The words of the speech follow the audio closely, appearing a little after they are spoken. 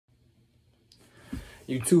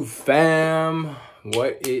YouTube fam,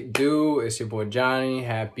 what it do? It's your boy Johnny.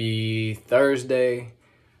 Happy Thursday.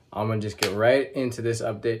 I'm gonna just get right into this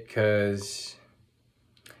update because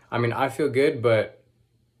I feel good, but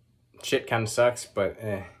shit kind of sucks, but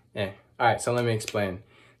All right, so let me explain.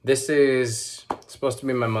 This is supposed to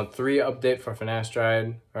be my month 3 update for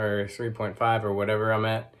Finasteride, or 3.5 or whatever I'm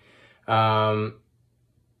at.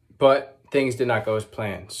 But things did not go as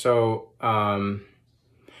planned. So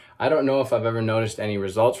I don't know if I've ever noticed any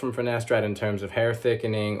results from Finasteride in terms of hair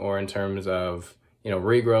thickening or in terms of,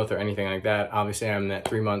 regrowth or anything like that. Obviously, I'm at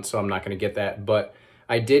 3 months, so I'm not going to get that. But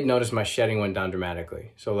I did notice my shedding went down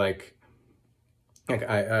dramatically. So like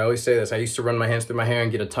I always say this. I used to run my hands through my hair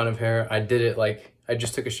and get a ton of hair. I did it I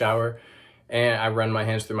just took a shower and I run my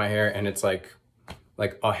hands through my hair and it's like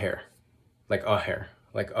a hair.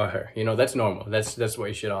 That's normal. That's what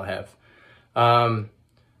you should all have.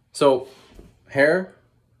 So hair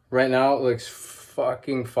right now looks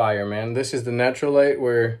fucking fire, man. This is the natural light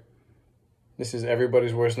where this is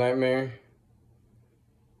everybody's worst nightmare.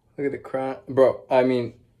 Look at the crown. Bro,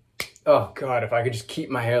 oh God, if I could just keep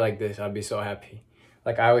my hair like this, I'd be so happy.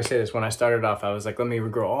 Like I always say this, when I started off, I was like, let me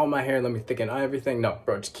regrow all my hair, let me thicken everything. No,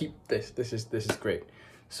 bro, just keep this. This is great.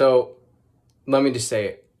 So let me just say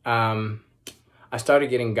it. I started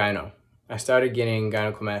getting gyno. I started getting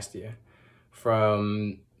gynecomastia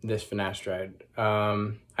from this Finasteride.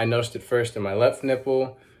 I noticed it first in my left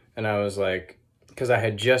nipple, and I was like, because I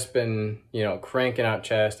had just been, cranking out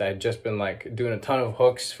chest. I had just been doing a ton of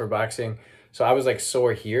hooks for boxing. So I was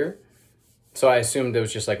sore here. So I assumed it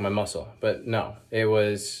was just my muscle, but no, it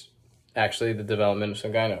was actually the development of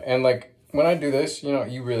some gyno. And when I do this,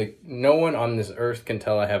 no one on this earth can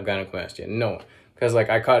tell I have gynecomastia. No one. Because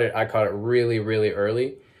I caught it really, really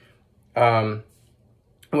early.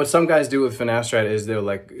 What some guys do with Finasteride is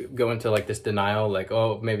they'll go into this denial,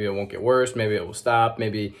 oh, maybe it won't get worse, maybe it will stop,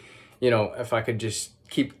 maybe, if I could just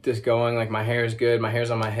keep this going, my hair is good, my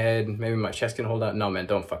hair's on my head, maybe my chest can hold out. No, man,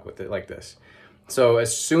 don't fuck with it like this. So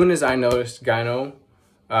as soon as I noticed gyno,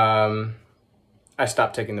 I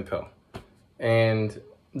stopped taking the pill. And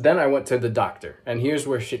then I went to the doctor. And here's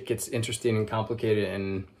where shit gets interesting and complicated,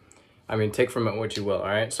 and take from it what you will, all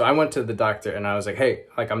right? So I went to the doctor and I was like, hey,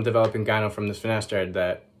 I'm developing gyno from this Finasteride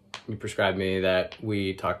that you prescribed me, that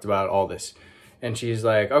we talked about, all this. And she's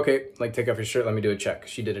like, okay, take off your shirt, let me do a check.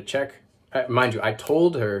 She did a check. Mind you, I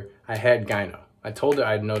told her I had gyno. I told her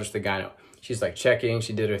I'd noticed the gyno. She's checking,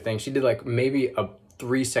 she did her thing. She did maybe a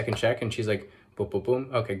 3-second check and she's like, boom, boom, boom,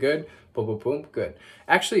 okay, good, boom, boom, boom, good.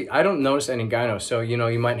 Actually, I don't notice any gyno, so, you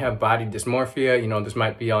might have body dysmorphia, this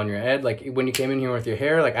might be all in your head. When you came in here with your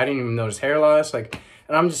hair, I didn't even notice hair loss, and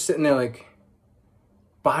I'm just sitting there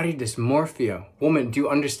body dysmorphia. Woman, do you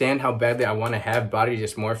understand how badly I want to have body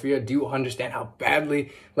dysmorphia? Do you understand how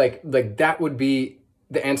badly, that would be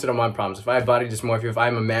the answer to my problems? If I have body dysmorphia, if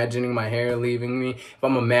I'm imagining my hair leaving me, if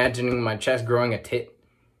I'm imagining my chest growing a tit,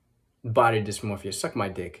 body dysmorphia, suck my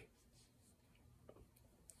dick.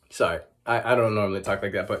 Sorry, I don't normally talk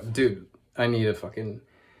like that, but dude, I need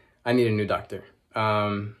a new doctor.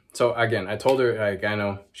 So again, I told her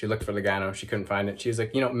gyno. She looked for the gyno. She couldn't find it. She was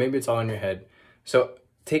like, maybe it's all in your head. So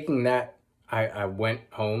taking that, I went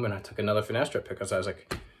home and I took another Finasteride pill because I was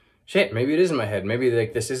like, shit, maybe it is in my head. Maybe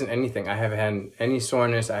this isn't anything. I haven't had any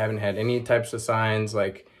soreness. I haven't had any types of signs.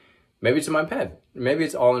 Maybe it's in my head. Maybe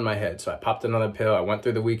it's all in my head. So I popped another pill. I went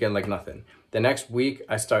through the weekend like nothing. The next week,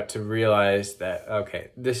 I start to realize that, okay,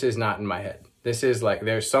 this is not in my head. This is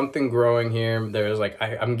there's something growing here. There's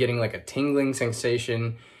I'm getting a tingling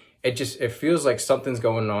sensation. It feels like something's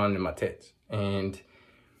going on in my tits. And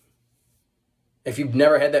if you've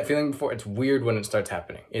never had that feeling before, it's weird when it starts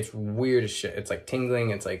happening. It's weird as shit. It's tingling.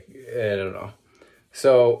 It's I don't know.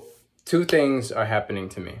 So 2 things are happening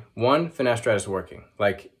to me. One, Finasteride is working.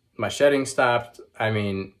 My shedding stopped.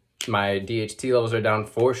 My DHT levels are down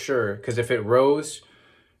for sure. Because if it rose,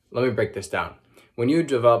 let me break this down. When you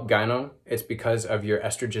develop gyno, it's because of your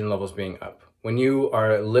estrogen levels being up. When you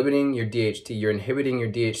are limiting your DHT, you're inhibiting your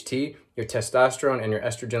DHT, your testosterone and your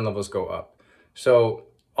estrogen levels go up. So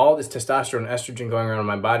all this testosterone and estrogen going around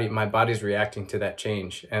in my body's reacting to that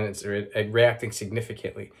change, and it's reacting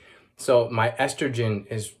significantly. So my estrogen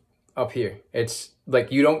is up here. It's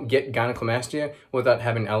you don't get gynecomastia without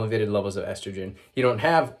having elevated levels of estrogen. You don't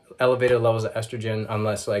have elevated levels of estrogen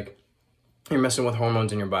unless you're messing with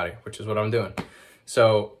hormones in your body, which is what I'm doing.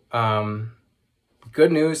 So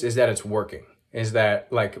good news is that it's working. Is that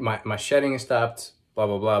my shedding is stopped, blah,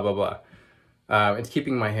 blah, blah, blah, blah. It's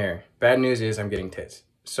keeping my hair. Bad news is I'm getting tits.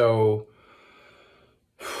 So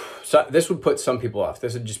this would put some people off.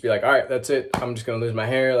 This would just be all right, that's it. I'm just going to lose my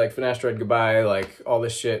hair, Finasteride, goodbye, all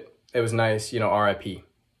this shit. It was nice, you know, RIP.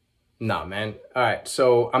 Nah, man. All right,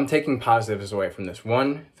 so I'm taking positives away from this.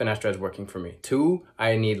 1, Finasteride is working for me. 2,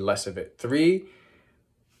 I need less of it. 3,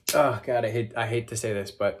 oh God, I hate to say this,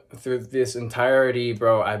 but through this entirety,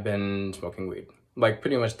 bro, I've been smoking weed, like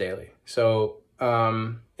pretty much daily. So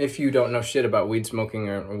if you don't know shit about weed smoking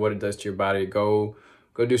or what it does to your body, go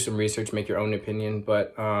do some research, make your own opinion.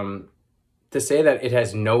 But to say that it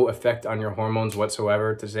has no effect on your hormones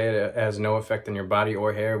whatsoever, to say it has no effect on your body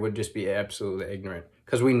or hair would just be absolutely ignorant.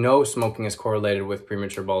 Because we know smoking is correlated with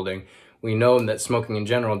premature balding. We know that smoking in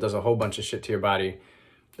general does a whole bunch of shit to your body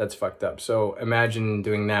that's fucked up. So imagine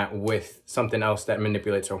doing that with something else that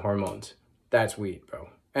manipulates our hormones. That's weed, bro.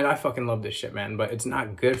 And I fucking love this shit, man. But it's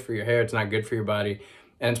not good for your hair. It's not good for your body.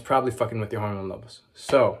 And it's probably fucking with your hormone levels.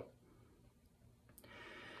 So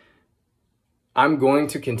I'm going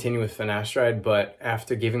to continue with Finasteride, but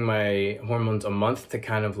after giving my hormones a month to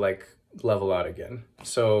kind of like level out again.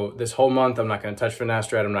 So this whole month, I'm not going to touch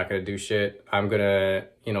Finasteride. I'm not going to do shit. I'm going to,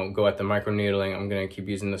 you know, go at the microneedling. I'm going to keep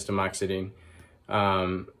using the tamoxifen.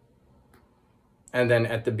 And then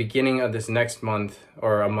at the beginning of this next month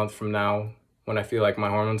or a month from now, when I feel like my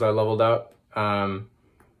hormones are leveled out, I'm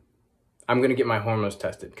going to get my hormones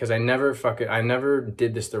tested because I never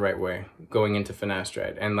did this the right way going into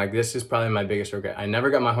Finasteride. And like, this is probably my biggest regret. I never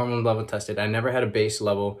got my hormone level tested. I never had a base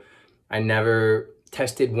level. I never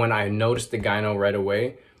tested when I noticed the gyno right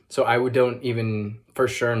away. So I don't even for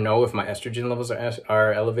sure know if my estrogen levels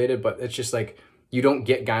are elevated, but it's just like, you don't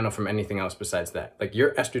get gyno from anything else besides that. Like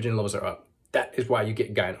your estrogen levels are up. That is why you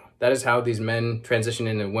get gyno. That is how these men transition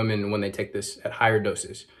into women when they take this at higher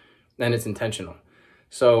doses. And it's intentional.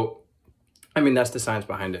 So, I mean, that's the science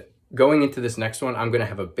behind it. Going into this next one, I'm going to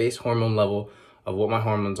have a base hormone level of what my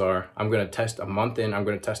hormones are. I'm going to test a month in. I'm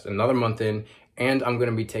going to test another month in. And I'm going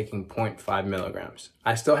to be taking 0.5 milligrams.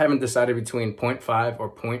 I still haven't decided between 0.5 or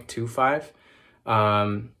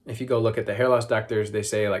 0.25. If you go look at the hair loss doctors, they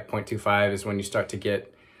say like 0.25 is when you start to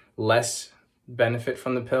get less benefit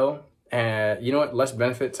from the pill. And you know what? Less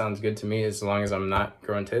benefit sounds good to me as long as I'm not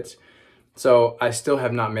growing tits. So I still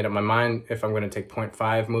have not made up my mind if I'm going to take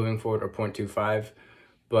 0.5 moving forward or 0.25.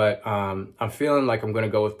 But I'm feeling like I'm going to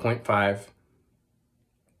go with 0.5.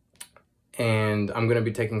 And I'm going to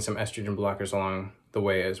be taking some estrogen blockers along the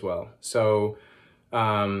way as well. So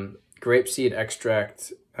grapeseed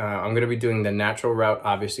extract, I'm going to be doing the natural route,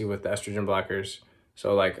 obviously, with the estrogen blockers.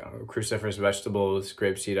 So like cruciferous vegetables,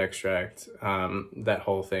 grapeseed extract, that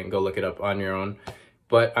whole thing. Go look it up on your own.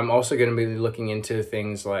 But I'm also going to be looking into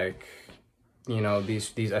things like, you know, these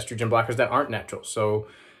estrogen blockers that aren't natural. So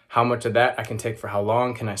how much of that I can take for how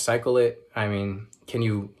long? Can I cycle it? I mean, can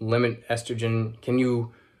you limit estrogen? Can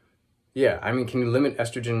you limit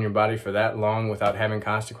estrogen in your body for that long without having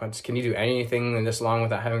consequences? Can you do anything this long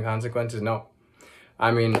without having consequences? No.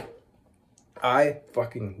 I mean, I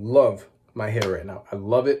fucking love my hair right now. I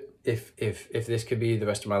love it. If this could be the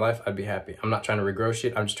rest of my life, I'd be happy. I'm not trying to regrow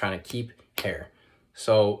shit. I'm just trying to keep hair.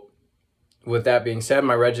 So with that being said,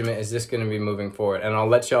 my regimen is this going to be moving forward. And I'll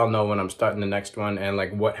let y'all know when I'm starting the next one and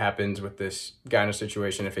like what happens with this gyno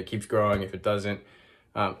situation, if it keeps growing, if it doesn't.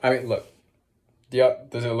 I mean, look.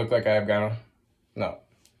 Does it look like I have gyno? No.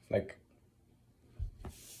 Like,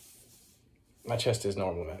 my chest is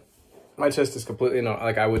normal, man. My chest is completely normal.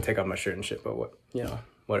 Like, I would take off my shirt and shit, but what, you know,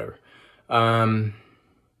 whatever.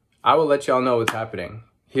 I will let y'all know what's happening.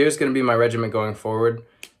 Here's going to be my regimen going forward.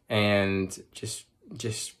 And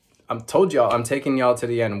just, I told y'all, I'm taking y'all to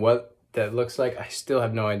the end. What that looks like, I still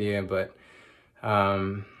have no idea, but,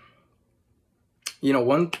 you know,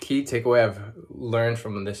 one key takeaway I've learned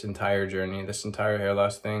from this entire journey, this entire hair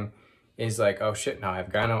loss thing, is like, oh shit, now I have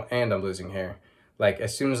gyno and I'm losing hair. Like,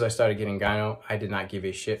 as soon as I started getting gyno, I did not give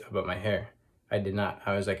a shit about my hair. I did not.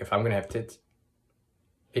 I was like, if I'm going to have tits,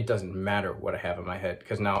 it doesn't matter what I have on my head,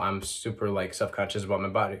 because now I'm super like self-conscious about my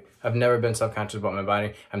body. I've never been self-conscious about my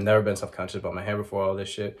body. I've never been self-conscious about my hair before all this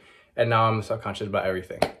shit. And now I'm self-conscious about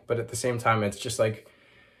everything. But at the same time, it's just like,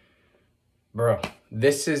 bro,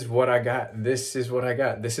 this is what I got. This is what I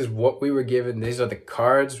got. This is what we were given. These are the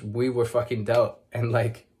cards we were fucking dealt. And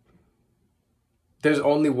like, there's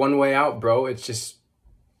only one way out, bro. It's just,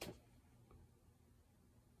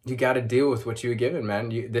 you got to deal with what you were given,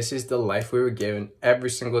 man. This is the life we were given. Every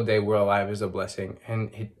single day we're alive is a blessing.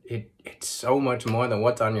 And it's so much more than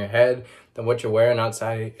what's on your head, than what you're wearing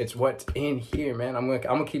outside. It's what's in here, man. I'm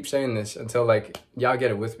gonna keep saying this until like y'all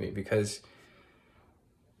get it with me, because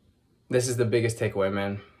this is the biggest takeaway,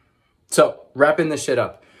 man. So, wrapping this shit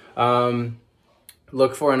up.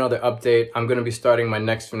 Look for another update. I'm going to be starting my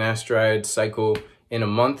next Finasteride cycle in a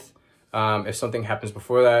month. If something happens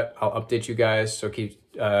before that, I'll update you guys. So keep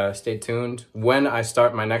stay tuned. When I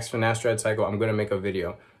start my next finasteride cycle, I'm gonna make a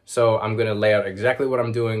video. So I'm gonna lay out exactly what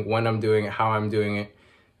I'm doing, when I'm doing it, how I'm doing it,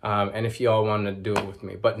 and if y'all want to do it with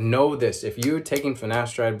me. But know this, if you're taking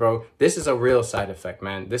finasteride, bro, this is a real side effect,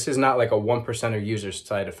 man. This is not like a 1% of users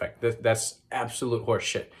side effect. That's absolute horse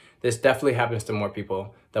shit. This definitely happens to more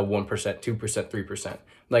people than 1%, 2%, 3%.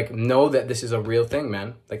 Like, know that this is a real thing,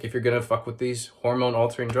 man. Like, if you're gonna fuck with these hormone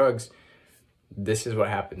altering drugs, this is what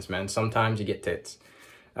happens, man. Sometimes you get tits.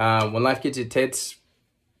 When life gives you tits,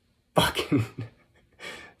 fucking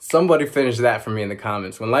somebody finish that for me in the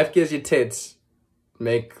comments. When life gives you tits,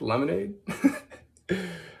 make lemonade. All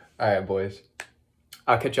right, boys.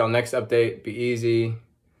 I'll catch y'all next update. Be easy.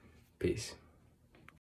 Peace.